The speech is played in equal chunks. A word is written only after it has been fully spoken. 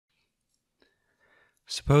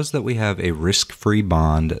Suppose that we have a risk-free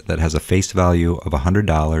bond that has a face value of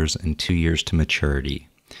 $100 and 2 years to maturity.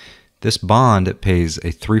 This bond pays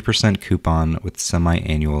a 3% coupon with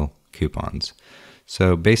semi-annual coupons.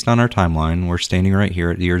 So based on our timeline, we're standing right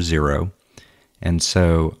here at year 0. And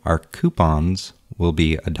so our coupons will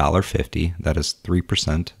be $1.50. That is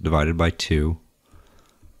 3% divided by 2.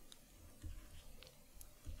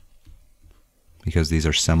 Because these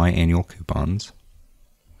are semi-annual coupons.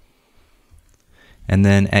 And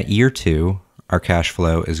then at year 2, our cash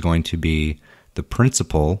flow is going to be the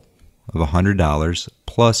principal of $100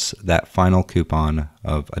 plus that final coupon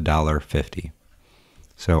of $1.50.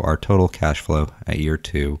 So our total cash flow at year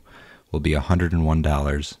 2 will be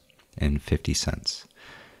 $101.50.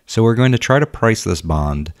 So we're going to try to price this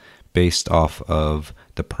bond based off of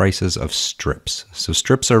the prices of strips. So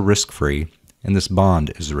strips are risk-free, and this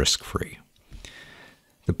bond is risk-free.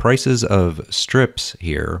 The prices of strips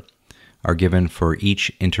here are given for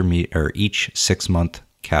each 6-month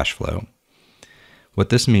cash flow. What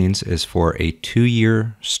this means is for a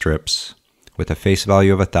 2-year strips with a face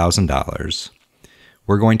value of $1,000,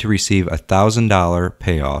 we're going to receive a $1,000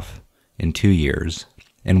 payoff in 2 years,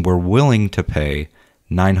 and we're willing to pay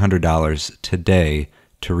 $900 today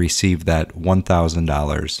to receive that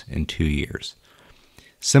 $1,000 in 2 years.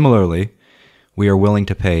 Similarly, we are willing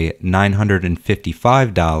to pay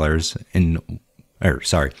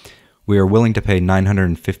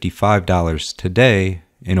 $955 today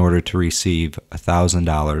in order to receive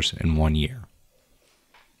 $1,000 in 1 year.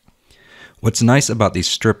 What's nice about these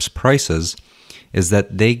strips prices is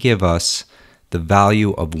that they give us the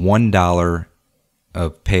value of $1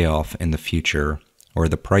 of payoff in the future, or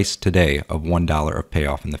the price today of $1 of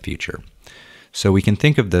payoff in the future. So we can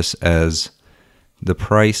think of this as the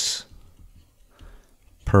price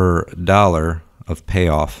per dollar of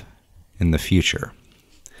payoff in the future.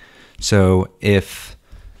 So if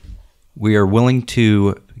we are willing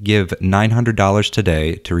to give $900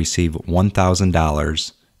 today to receive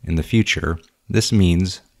 $1,000 in the future, this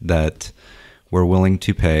means that we're willing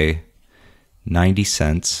to pay 90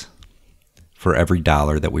 cents for every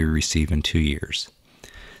dollar that we receive in 2 years.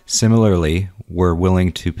 Similarly, we're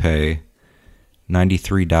willing to pay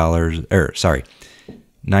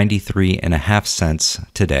 93.5 cents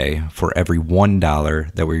today for every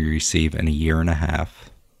 $1 that we receive in a year and a half.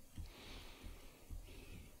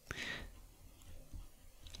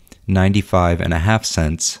 95.5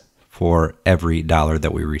 cents for every dollar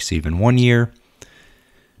that we receive in 1 year,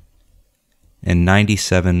 and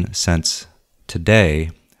 97 cents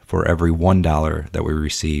today for every $1 that we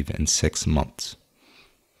receive in 6 months.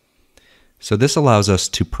 So this allows us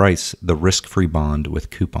to price the risk-free bond with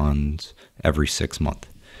coupons every 6 months.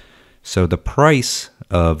 So the price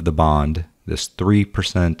of the bond, this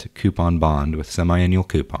 3% coupon bond with semi-annual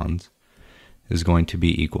coupons, is going to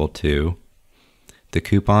be equal to the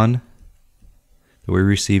coupon that we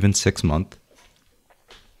receive in 6 months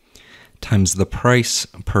times the price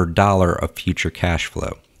per dollar of future cash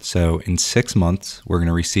flow. So in 6 months, we're going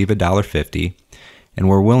to receive $1.50, and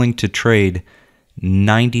we're willing to trade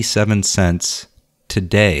 97 cents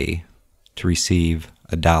today to receive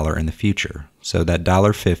 $1 in the future. So that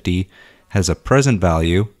 $1.50 has a present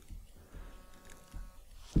value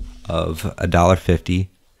of $1.50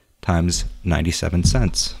 times 97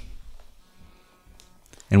 cents.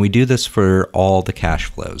 And we do this for all the cash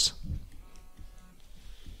flows.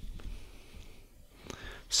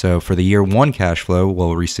 So for the year 1 cash flow,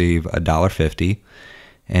 we'll receive $1.50,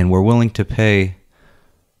 and we're willing to pay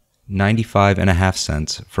 95.5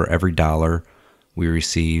 cents for every dollar we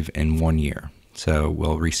receive in 1 year. So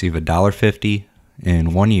we'll receive $1.50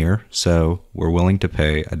 in 1 year, so we're willing to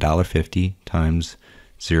pay $1.50 times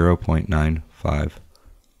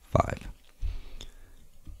 0.955.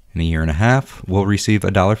 In a year and a half, we'll receive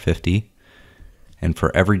 $1.50, and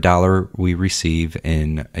for every dollar we receive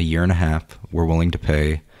in a year and a half, we're willing to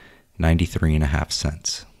pay 93.5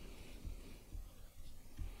 cents.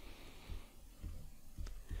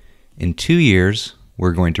 In 2 years,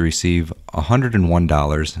 we're going to receive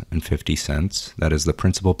 $101.50. That is the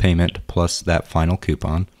principal payment plus that final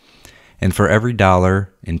coupon. And for every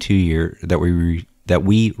dollar in 2 years that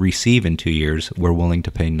we receive in 2 years, we're willing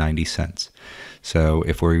to pay 90 cents. So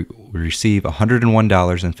if we receive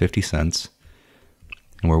 $101.50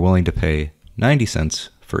 and we're willing to pay 90 cents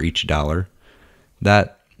for each dollar,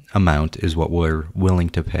 that amount is what we're willing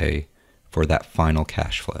to pay for that final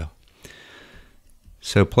cash flow.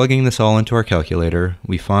 So plugging this all into our calculator,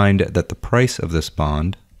 we find that the price of this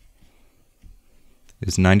bond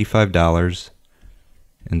is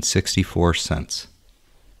 $95.64.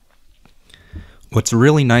 What's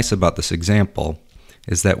really nice about this example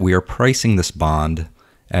is that we are pricing this bond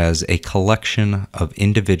as a collection of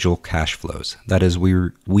individual cash flows. That is,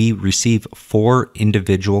 we receive 4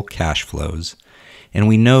 individual cash flows, and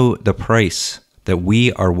we know the price that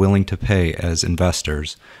we are willing to pay as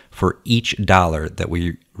investors for each dollar that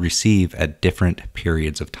we receive at different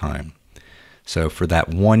periods of time. So for that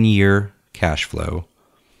 1 year cash flow,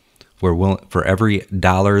 for every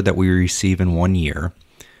dollar that we receive in 1 year,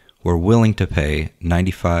 we're willing to pay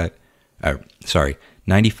 95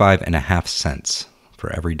 and a half cents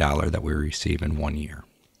for every dollar that we receive in 1 year.